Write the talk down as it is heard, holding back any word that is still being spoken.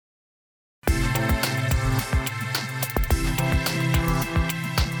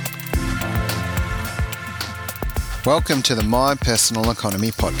Welcome to the My Personal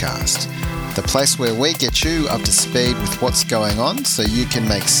Economy podcast, the place where we get you up to speed with what's going on so you can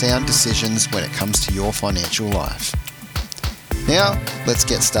make sound decisions when it comes to your financial life. Now, let's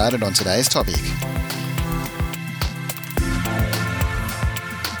get started on today's topic.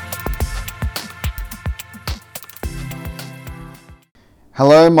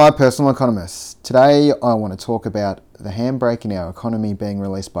 Hello, my personal economists. Today I want to talk about the handbrake in our economy being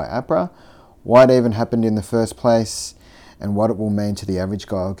released by APRA, why it even happened in the first place, and what it will mean to the average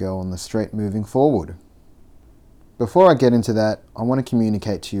guy or girl on the street moving forward. Before I get into that, I want to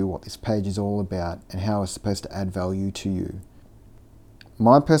communicate to you what this page is all about and how it's supposed to add value to you.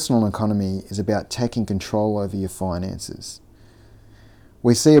 My Personal Economy is about taking control over your finances.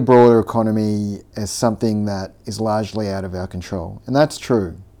 We see a broader economy as something that is largely out of our control, and that's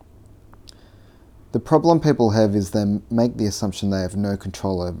true. The problem people have is they make the assumption they have no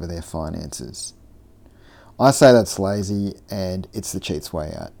control over their finances. I say that's lazy and it's the cheat's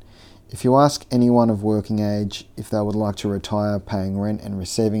way out. If you ask anyone of working age if they would like to retire paying rent and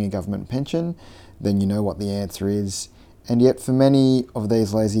receiving a government pension, then you know what the answer is. And yet for many of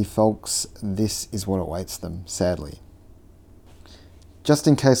these lazy folks, this is what awaits them, sadly. Just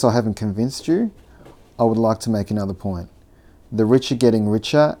in case I haven't convinced you, I would like to make another point. The rich are getting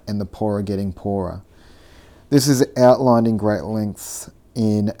richer and the poor are getting poorer. This is outlined in great length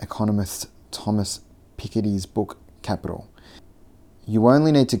in economist Thomas Piketty's book, Capital. You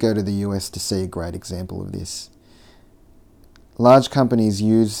only need to go to the US to see a great example of this. Large companies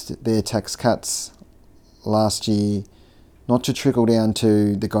used their tax cuts last year not to trickle down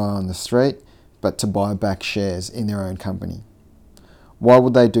to the guy on the street, but to buy back shares in their own company. Why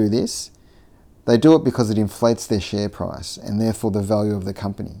would they do this? They do it because it inflates their share price and therefore the value of the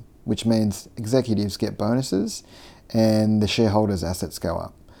company, which means executives get bonuses and the shareholders' assets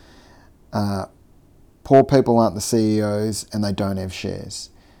go up. Poor people aren't the CEOs and they don't have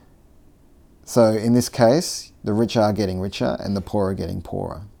shares. So in this case, the rich are getting richer and the poor are getting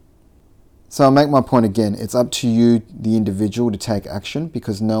poorer. So I'll make my point again. It's up to you, the individual, to take action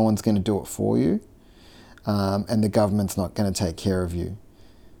because no one's going to do it for you and the government's not going to take care of you.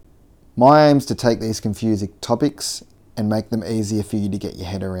 My aim is to take these confusing topics and make them easier for you to get your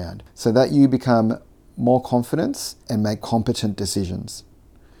head around so that you become more confident and make competent decisions.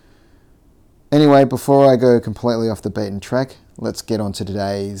 Anyway, before I go completely off the beaten track, let's get on to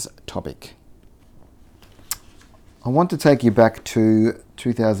today's topic. I want to take you back to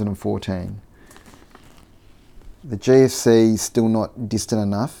 2014. The GFC is still not distant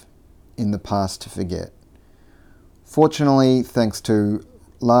enough in the past to forget. Fortunately, thanks to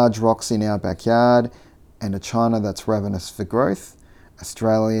large rocks in our backyard and a China that's ravenous for growth,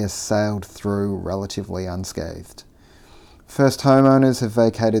 Australia sailed through relatively unscathed. First homeowners have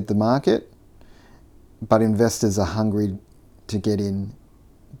vacated the market, but investors are hungry to get in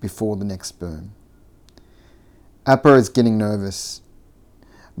before the next boom. APRA is getting nervous.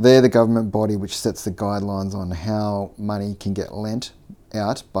 They're the government body which sets the guidelines on how money can get lent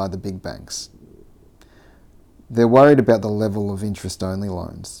out by the big banks. They're worried about the level of interest-only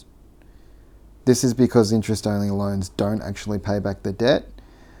loans. This is because interest-only loans don't actually pay back the debt.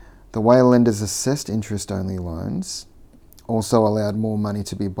 The way lenders assessed interest-only loans also allowed more money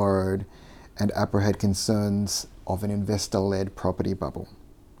to be borrowed, and APRA had concerns of an investor-led property bubble.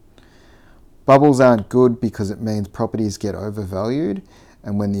 Bubbles aren't good because it means properties get overvalued,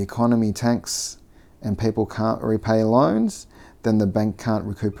 and when the economy tanks and people can't repay loans, then the bank can't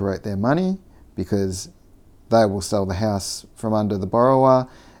recuperate their money because they will sell the house from under the borrower,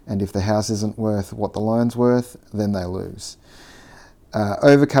 and if the house isn't worth what the loan's worth, then they lose.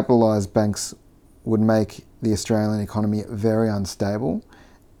 Overcapitalised banks would make the Australian economy very unstable,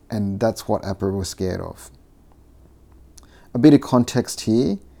 and that's what APRA was scared of. A bit of context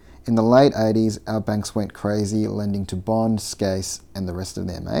here. In the late 80s, our banks went crazy, lending to Bond, Skase, and the rest of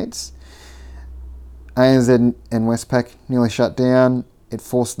their mates. ANZ and Westpac nearly shut down. It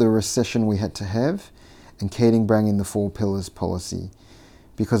forced the recession we had to have, and Keating brought in the 4 pillars policy,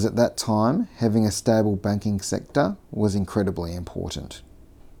 because at that time, having a stable banking sector was incredibly important.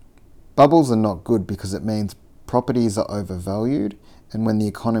 Bubbles are not good because it means properties are overvalued, and when the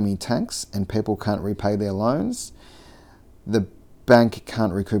economy tanks and people can't repay their loans, the bank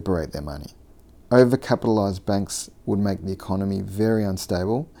can't recuperate their money. Overcapitalised banks would make the economy very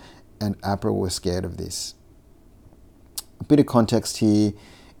unstable, and APRA were scared of this. A bit of context here.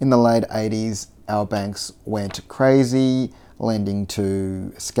 In the late 80s, our banks went crazy, lending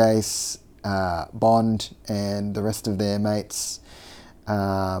to Skase, Bond, and the rest of their mates.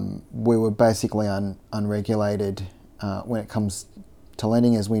 We were basically unregulated when it comes to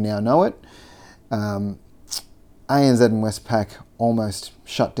lending as we now know it. ANZ and Westpac almost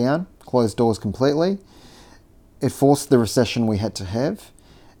shut down, closed doors completely. It forced the recession we had to have,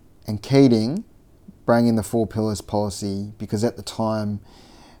 and Keating bring in the Four Pillars policy because at the time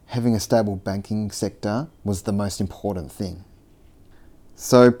having a stable banking sector was the most important thing.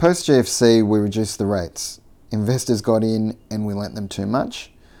 So post GFC we reduced the rates. Investors got in and we lent them too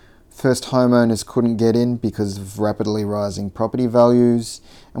much. First homeowners couldn't get in because of rapidly rising property values,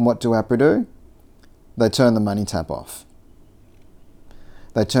 and what do APRA do? They turn the money tap off.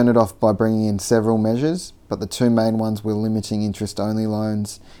 They turn it off by bringing in several measures, but the two main ones were limiting interest-only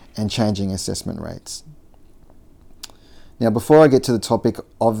loans and changing assessment rates. Now, before I get to the topic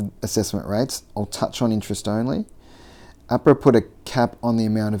of assessment rates, I'll touch on interest-only. APRA put a cap on the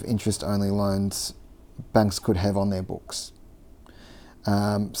amount of interest-only loans banks could have on their books.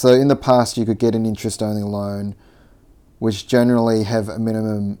 So in the past, you could get an interest-only loan, which generally have a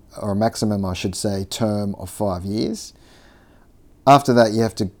minimum, or a maximum, I should say, term of 5 years. After that,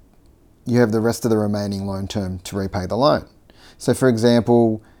 you have the rest of the remaining loan term to repay the loan. So for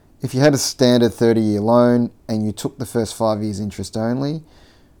example, if you had a standard 30-year loan and you took the first 5 years interest only,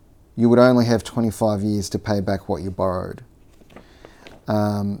 you would only have 25 years to pay back what you borrowed.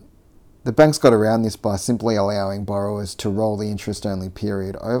 The banks got around this by simply allowing borrowers to roll the interest-only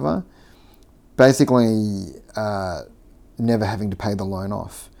period over, basically never having to pay the loan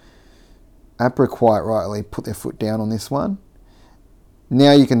off. APRA quite rightly put their foot down on this one.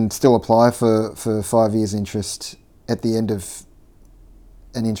 Now you can still apply for 5 years interest at the end of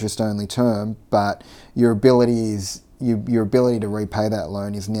an interest-only term, but your ability to repay that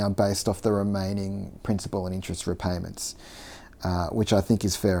loan is now based off the remaining principal and interest repayments, which I think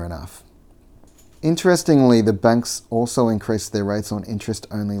is fair enough. Interestingly, the banks also increased their rates on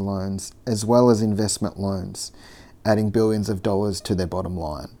interest-only loans as well as investment loans, adding billions of dollars to their bottom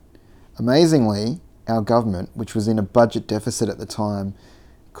line. Amazingly, our government, which was in a budget deficit at the time,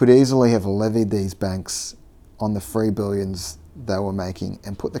 could easily have levied these banks on the free billions they were making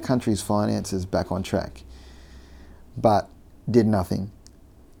and put the country's finances back on track, but did nothing.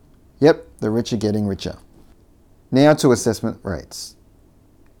 Yep, the rich are getting richer. Now to assessment rates.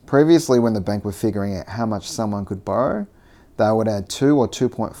 Previously, when the bank were figuring out how much someone could borrow, they would add 2 or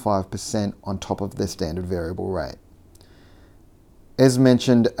 2.5% on top of their standard variable rate. As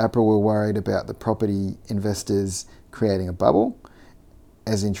mentioned, APRA were worried about the property investors creating a bubble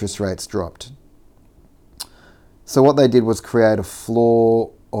as interest rates dropped. So what they did was create a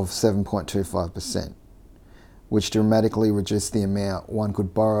floor of 7.25%, which dramatically reduced the amount one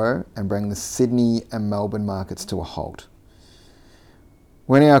could borrow and bring the Sydney and Melbourne markets to a halt.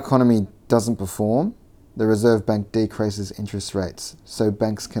 When our economy doesn't perform, the Reserve Bank decreases interest rates so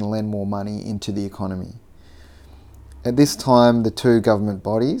banks can lend more money into the economy. At this time, the two government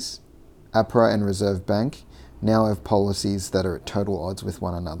bodies, APRA and Reserve Bank, now have policies that are at total odds with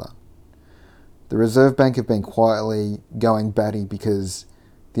one another. The Reserve Bank have been quietly going batty because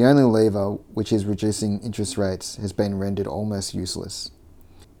the only lever, which is reducing interest rates, has been rendered almost useless.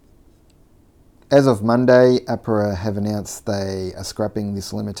 As of Monday, APRA have announced they are scrapping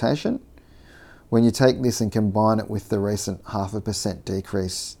this limitation. When you take this and combine it with the recent 0.5%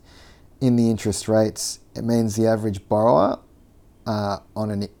 decrease in the interest rates, it means the average borrower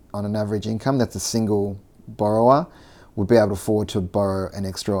on an average income, that's a single borrower, would be able to afford to borrow an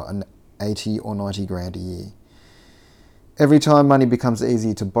extra 80 or 90 grand a year. Every time money becomes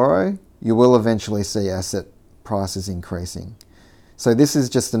easier to borrow, you will eventually see asset prices increasing. So this is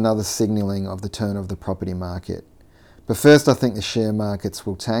just another signalling of the turn of the property market. But first, I think the share markets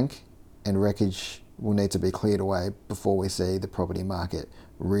will tank and wreckage will need to be cleared away before we see the property market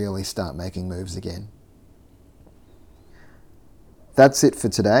really start making moves again. That's it for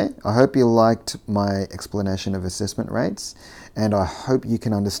today. I hope you liked my explanation of assessment rates, and I hope you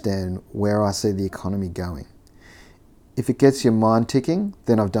can understand where I see the economy going. If it gets your mind ticking,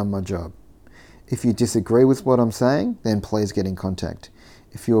 then I've done my job. If you disagree with what I'm saying, then please get in contact.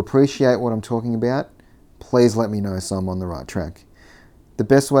 If you appreciate what I'm talking about, please let me know so I'm on the right track. The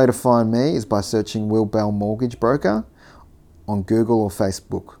best way to find me is by searching Will Bell Mortgage Broker on Google or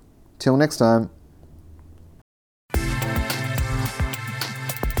Facebook. Till next time.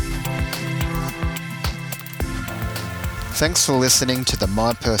 Thanks for listening to the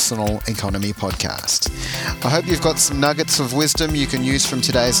My Personal Economy podcast. I hope you've got some nuggets of wisdom you can use from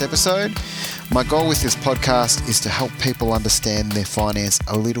today's episode. My goal with this podcast is to help people understand their finance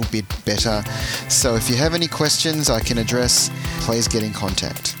a little bit better. So if you have any questions I can address, please get in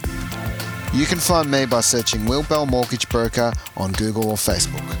contact. You can find me by searching Will Bell Mortgage Broker on Google or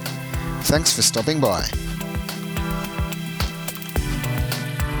Facebook. Thanks for stopping by.